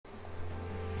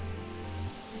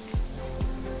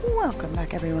Welcome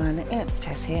back everyone, it's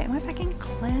Tess here and we're back in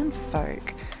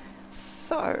Clanfolk.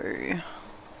 So,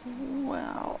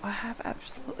 well, I have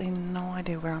absolutely no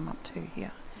idea where I'm up to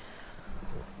here.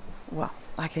 Well,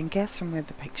 I can guess from where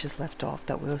the pictures left off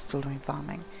that we were still doing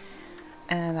farming.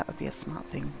 And that would be a smart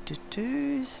thing to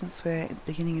do since we're at the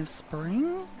beginning of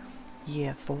spring,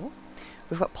 year 4.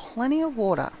 We've got plenty of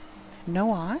water,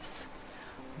 no ice,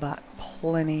 but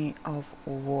plenty of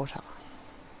water.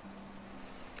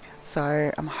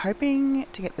 So I'm hoping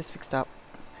to get this fixed up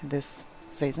this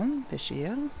season, this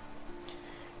year.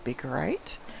 Be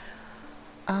great.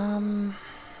 Another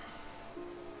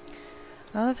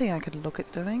thing I could look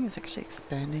at doing is actually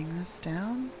expanding this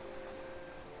down.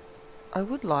 I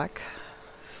would like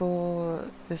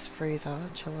for this freezer,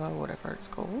 chiller, whatever it's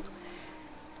called,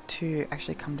 to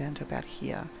actually come down to about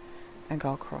here and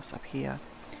go across up here.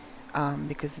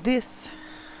 Because this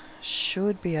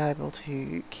should be able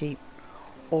to keep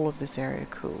all of this area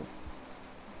cool.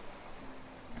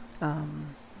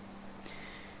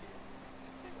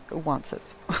 Once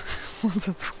it's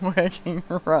working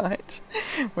right,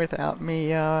 without me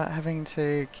having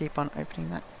to keep on opening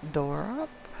that door up.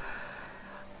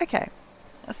 Okay,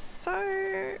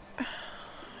 so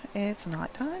it's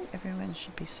night time. Everyone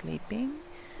should be sleeping,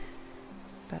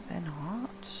 but they're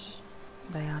not.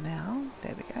 They are now.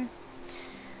 There we go.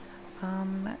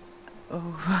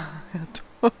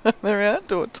 They're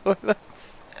outdoor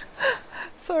toilets.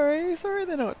 sorry,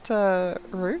 they're not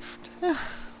roofed.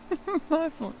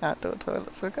 Nice little outdoor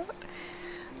toilets we've got.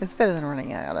 It's better than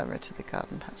running out over to the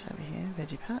garden patch over here,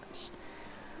 veggie patch.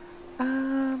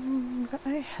 We've got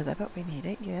no heather, but we need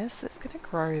it. Yes, it's going to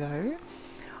grow though.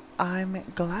 I'm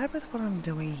glad with what I'm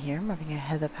doing here. I'm having a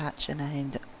heather patch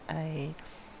and a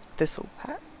thistle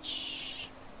patch.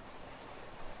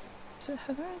 Is it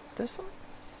heather and thistle?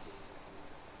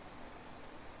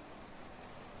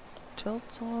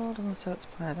 Tilted, and so it's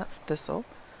planted. That's thistle.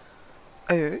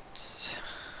 Oats.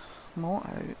 More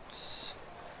oats.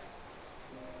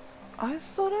 I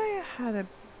thought I had a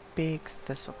big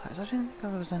thistle patch. I didn't think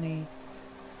I was any...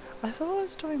 I thought I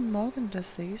was doing more than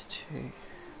just these two.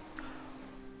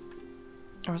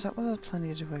 Or is that what I was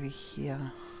planning to do over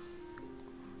here?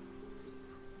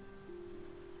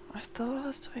 I thought I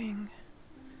was doing...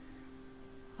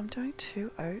 I'm doing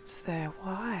 2 oats there.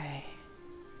 Why?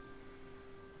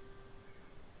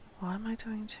 Why am I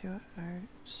doing 2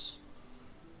 oats?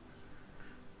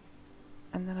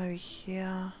 And then over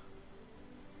here...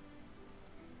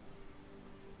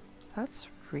 That's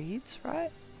reeds, right?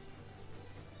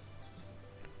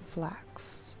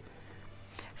 Flax.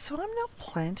 So I'm not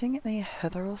planting any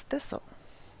heather or thistle.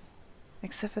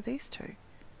 Except for these 2.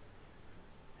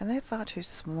 And they're far too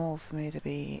small for me to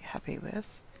be happy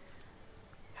with.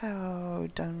 How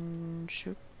don't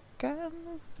you get?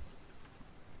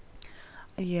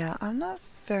 Yeah, I'm not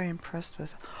very impressed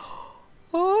with...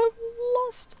 Oh, I've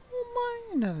lost all my...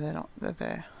 No, they're not. They're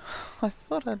there. I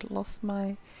thought I'd lost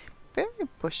my berry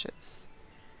bushes.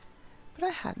 But I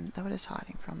hadn't. They were just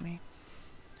hiding from me.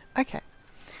 Okay.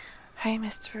 Hey,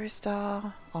 Mr.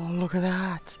 Rooster. Oh, look at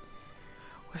that.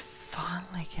 We're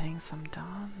finally getting some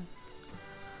done.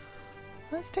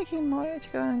 Let's take you Moto to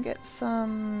go and get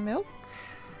some milk.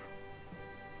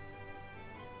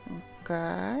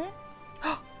 Okay.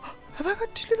 Have I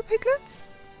got 2 little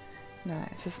piglets? No,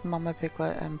 it's just Mama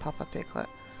Piglet and Papa Piglet.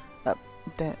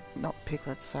 They're not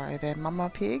piglets, sorry. They're Mama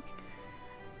Pig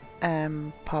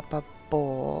and Papa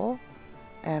Boar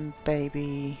and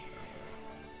Baby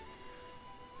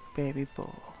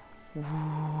Boar.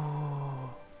 Ooh.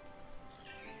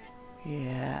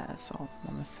 Yeah, that's all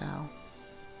Mama Sow.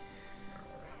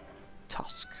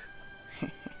 Tusk.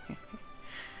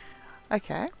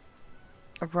 Okay.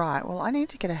 Right, well I need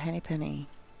to get a henny penny.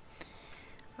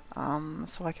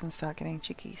 So I can start getting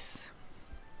chickies.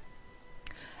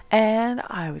 And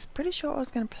I was pretty sure I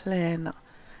was going to plan,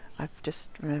 I've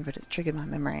just remembered, it's triggered my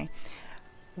memory.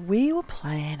 We were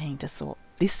planning to sort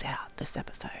this out this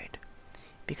episode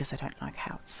because I don't like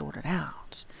how it's sorted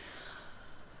out.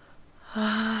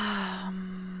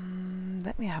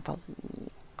 Let me have a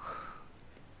look.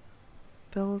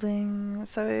 Building,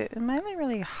 so mainly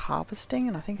really harvesting,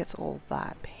 and I think it's all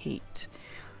that peat,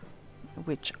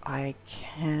 which I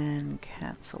can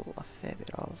cancel a fair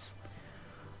bit of.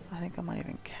 I think I might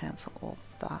even cancel all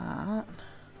that.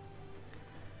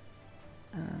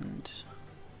 And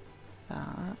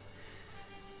that.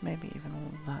 Maybe even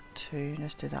all that too.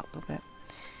 Just do that a little bit.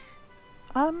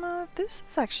 This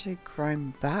has actually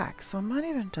grown back, so I might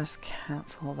even just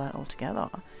cancel that altogether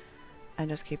and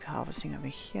just keep harvesting over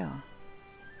here.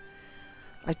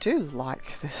 I do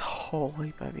like this whole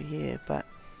heap over here, but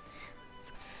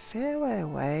it's a fair way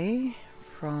away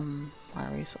from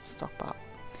my resource stockpile.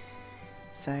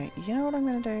 So you know what I'm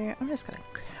going to do? I'm just going to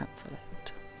cancel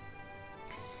it.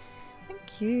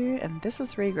 Thank you. And this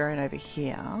is regrown over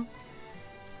here.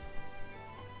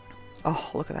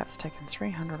 Oh, look at that. It's taken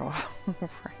 300 off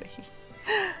already.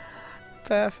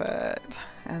 Perfect.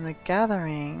 And the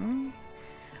gathering,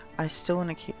 I still want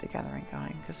to keep the gathering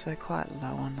going because we're quite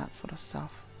low on that sort of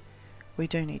stuff. We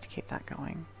do need to keep that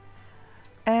going.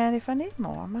 And if I need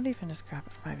more, I might even just grab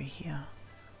it from over here.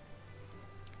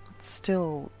 It's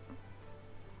still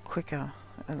quicker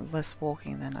and less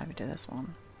walking than over to this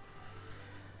one.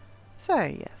 So,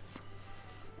 yes.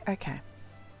 Okay.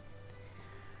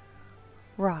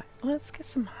 Right, let's get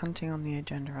some hunting on the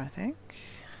agenda, I think.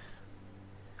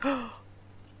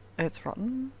 It's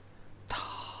rotten.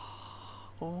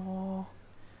 Oh,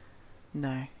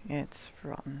 no, it's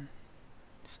rotten.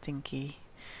 Stinky.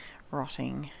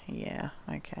 Rotting. Yeah,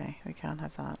 okay, we can't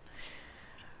have that.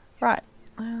 Right,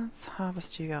 let's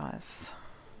harvest you guys.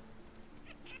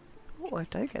 Oh, I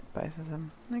do get both of them.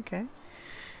 Okay.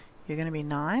 You're going to be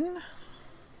 9.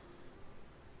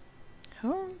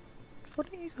 Oh, what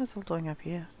are you guys all doing up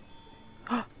here?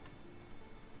 Oh,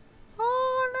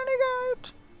 Nanny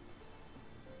Goat!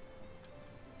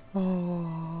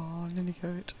 Oh, Nanny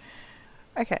Goat.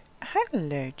 Okay,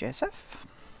 hello, Joseph.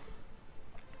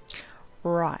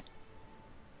 Right.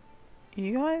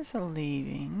 You guys are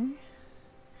leaving.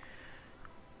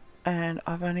 And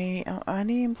I'm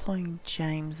only employing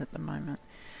James at the moment.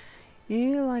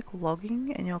 You like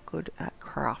logging and you're good at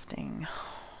crafting.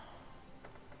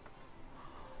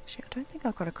 Actually, I don't think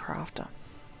I've got a crafter.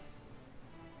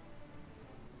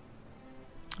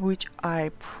 Which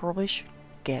I probably should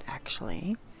get,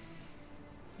 actually.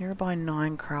 You're by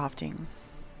 9 crafting.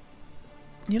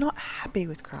 You're not happy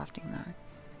with crafting, though.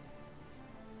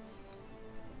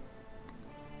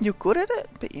 You're good at it,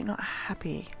 but you're not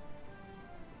happy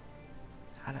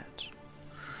at it.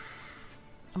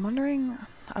 I'm wondering,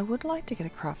 I would like to get a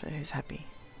crafter who's happy.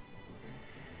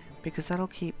 Because that'll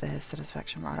keep their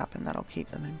satisfaction right up and that'll keep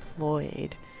them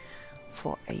employed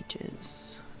for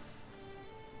ages.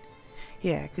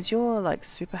 Yeah, because you're like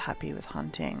super happy with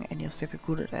hunting and you're super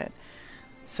good at it.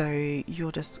 So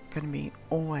you're just going to be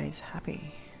always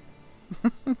happy.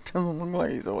 Doesn't look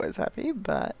like he's always happy,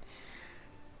 but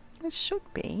it should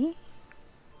be.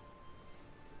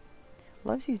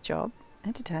 Loves his job.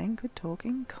 Entertained, good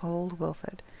talking, cold,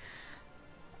 well-fed.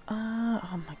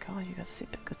 Oh my god, you got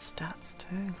super good stats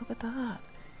too. Look at that.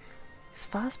 He's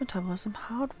fast metabolism,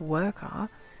 hard worker,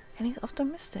 and he's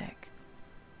optimistic.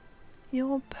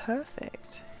 You're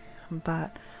perfect.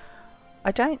 But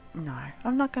I don't know.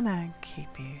 I'm not gonna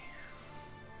keep you.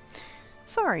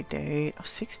 Sorry, dude. Oh,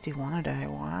 61 a day.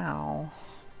 Wow.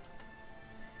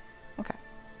 Okay.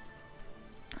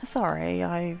 Sorry,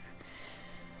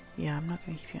 yeah, I'm not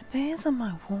gonna keep you. There's on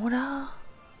my water.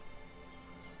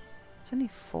 It's only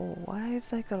 4. Why have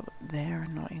they got it there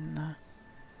and not in the...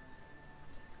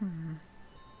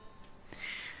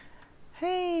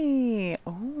 Hey!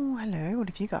 Oh, hello. What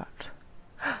have you got?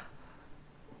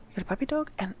 You got a puppy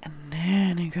dog and a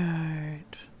nanny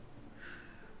goat.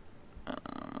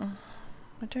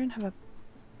 I don't have a...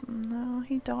 No,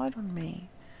 he died on me.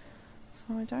 So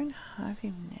I don't have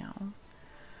him now.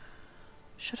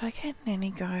 Should I get Nanny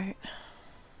Goat?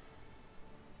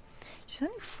 She's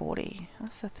only 40,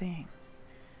 that's the thing.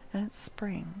 And it's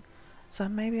spring. So I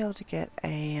may be able to get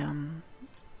a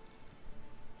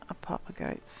papa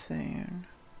goat soon.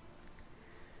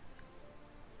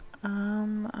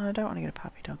 I don't want to get a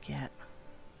puppy dog yet.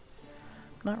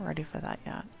 I'm not ready for that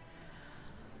yet.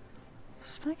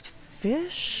 Smoked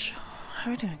fish? I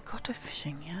haven't even got to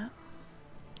fishing yet.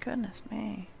 Goodness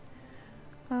me.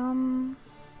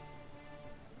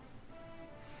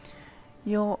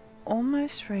 You're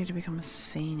almost ready to become a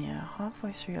senior,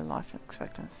 halfway through your life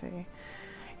expectancy.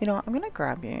 You know what, I'm going to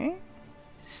grab you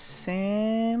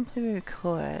simply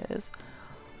because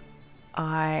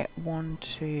I want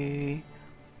to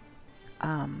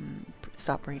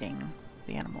start breeding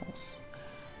the animals.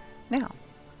 Now,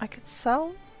 I could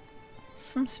sell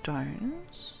some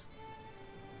stones.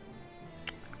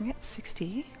 I can get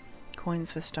 60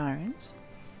 coins for stones.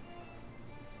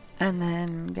 And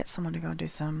then get someone to go and do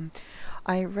some...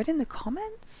 I read in the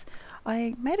comments,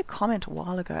 I made a comment a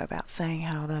while ago about saying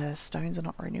how the stones are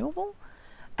not renewable.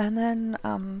 And then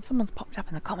someone's popped up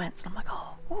in the comments and I'm like,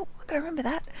 oh, I gotta remember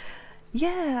that.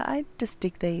 Yeah, I just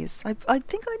dig these. I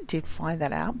think I did find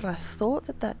that out, but I thought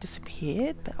that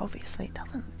disappeared, but obviously it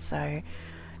doesn't. So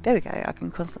there we go. I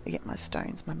can constantly get my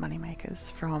stones, my money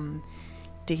makers, from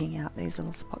digging out these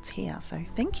little spots here. So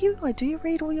thank you. I do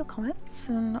read all your comments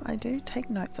and I do take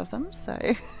notes of them. So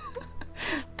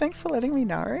Thanks for letting me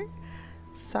know.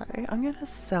 So I'm going to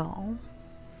sell,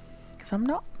 because I'm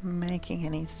not making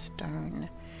any stone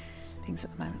things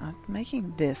at the moment. I'm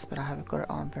making this, but I have got it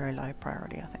on very low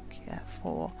priority, I think. Yeah,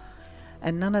 4.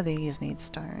 And none of these need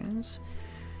stones.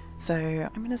 So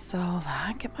I'm going to sell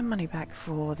that, get my money back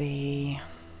for the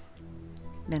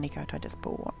Nanny Goat I just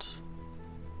bought.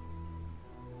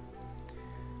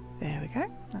 There we go,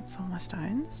 that's all my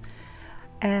stones.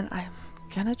 And I'm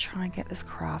going to try and get this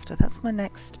crafter. That's my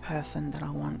next person that I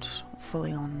want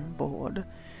fully on board,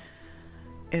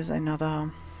 is another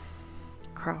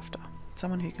crafter.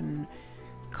 Someone who can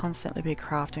constantly be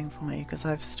crafting for me, because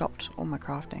I've stopped all my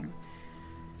crafting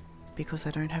because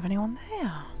I don't have anyone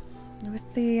there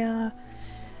with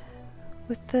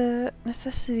the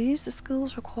necessities, the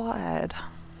skills required.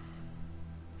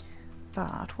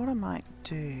 But what I might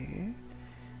do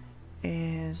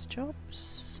is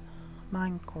jobs,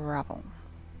 mine gravel.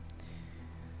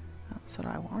 That's what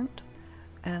I want.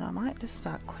 And I might just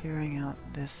start clearing out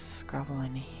this gravel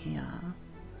in here.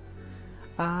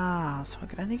 Ah, so I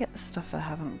can only get the stuff that I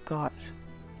haven't got.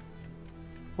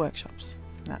 Workshops.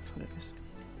 That's what it is.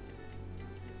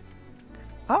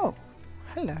 Oh,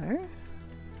 hello.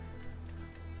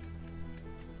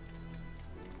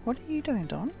 What are you doing,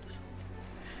 Don?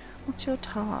 What's your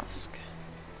task?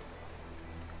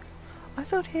 I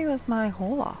thought he was my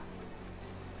hauler.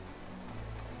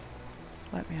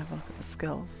 Let me have a look at the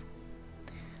skills.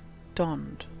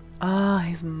 Donned. Ah,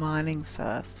 he's mining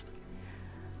first.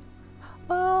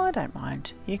 Well, I don't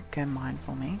mind. You can go mine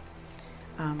for me.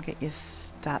 Get your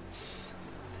stats.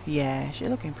 Yeah, she's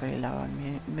looking pretty low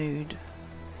on mood.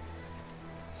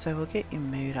 So we'll get your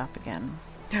mood up again.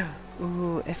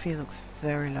 Ooh, Effie looks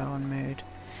very low on mood.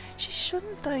 She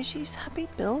shouldn't though, she's happy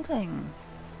building.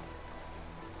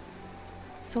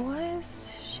 So why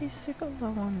is she super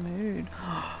low on mood?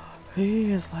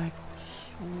 He is like,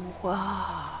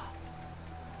 wow.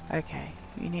 Okay,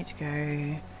 you need to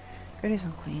go do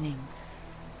some cleaning.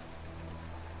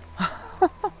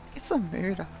 Get some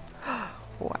mood up.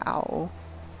 Wow.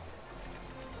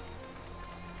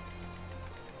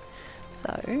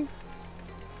 So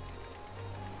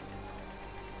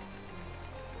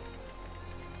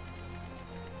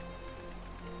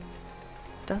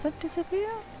does it disappear?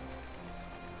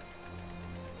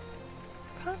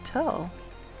 Can't tell.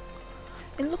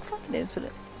 It looks like it is, but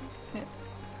it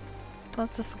does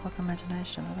just look like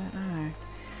imagination. I don't know.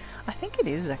 I think it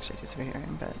is actually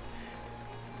disappearing, but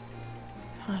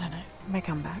I don't know. It may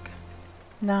come back.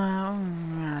 No,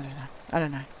 I don't know. I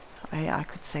don't know. I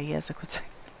could say yes, I could say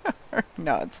no.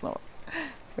 No, it's not.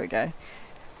 Here we go.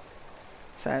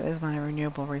 So there's my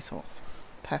renewable resource.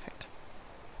 Perfect.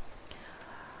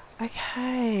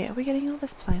 Okay, are we getting all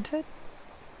this planted?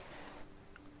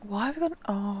 Why have we got...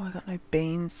 Oh, I got no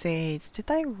bean seeds. Did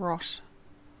they rot?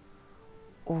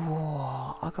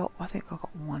 Oh, I think I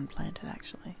got one planted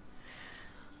actually.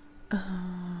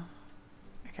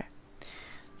 Okay.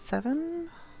 7.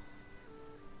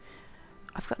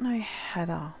 I've got no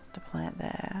heather to plant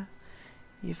there.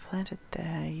 You've planted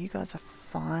there. You guys are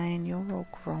fine. You're all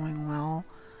growing well.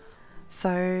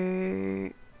 So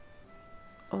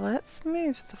let's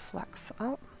move the flax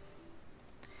up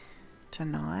to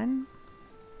 9.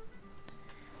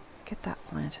 Get that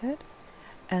planted.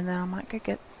 And then I might go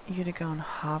get you to go and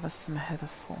harvest some heather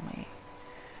for me.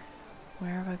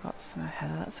 Where have I got some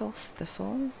heather? That's all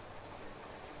thistle.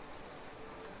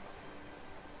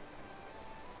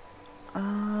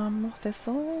 More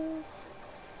thistle.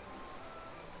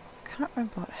 Can't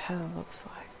remember what heather looks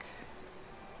like.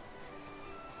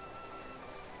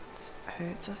 It's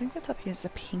oats. I think it's up here. It's the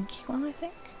pinky one, I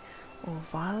think, or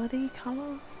violety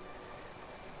colour.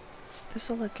 It's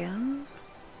thistle again.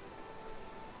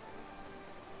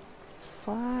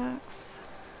 Flax.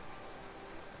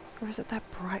 Or is it that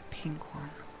bright pink one?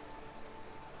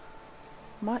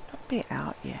 Might not be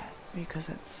out yet because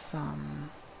it's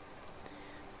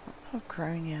not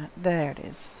grown yet. There it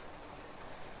is.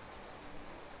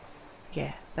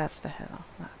 Yeah, that's the heather.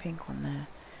 That pink one there.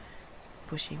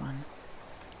 Bushy one.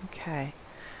 Okay.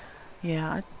 Yeah,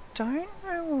 I don't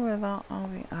know whether I'll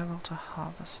be able to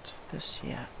harvest this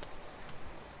yet.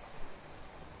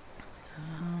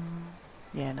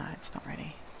 Yeah, no, it's not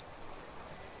ready.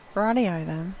 Rightio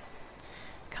then.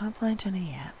 Can't plant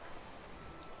any yet.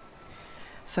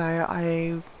 So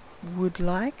I would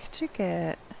like to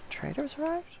get... Traders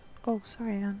arrived? Oh,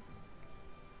 sorry, Anne.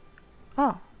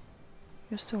 Oh,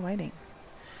 you're still waiting.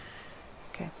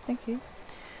 Okay, thank you.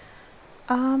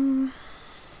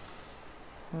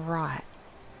 Right.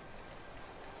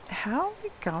 How are we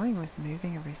going with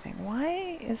moving everything?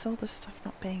 Why is all this stuff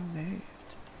not being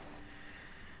moved?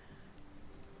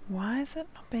 Why is it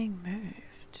not being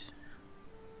moved?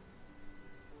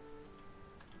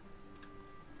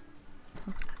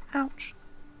 Ouch.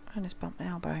 I just bumped my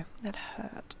elbow. That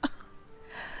hurt.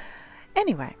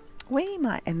 Anyway, we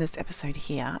might end this episode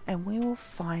here and we will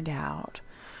find out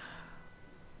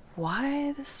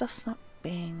why the stuff's not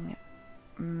being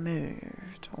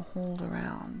moved or hauled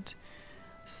around.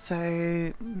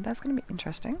 So that's going to be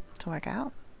interesting to work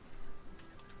out.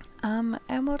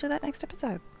 And we'll do that next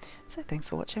episode. So thanks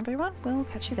for watching, everyone. We'll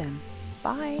catch you then.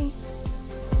 Bye.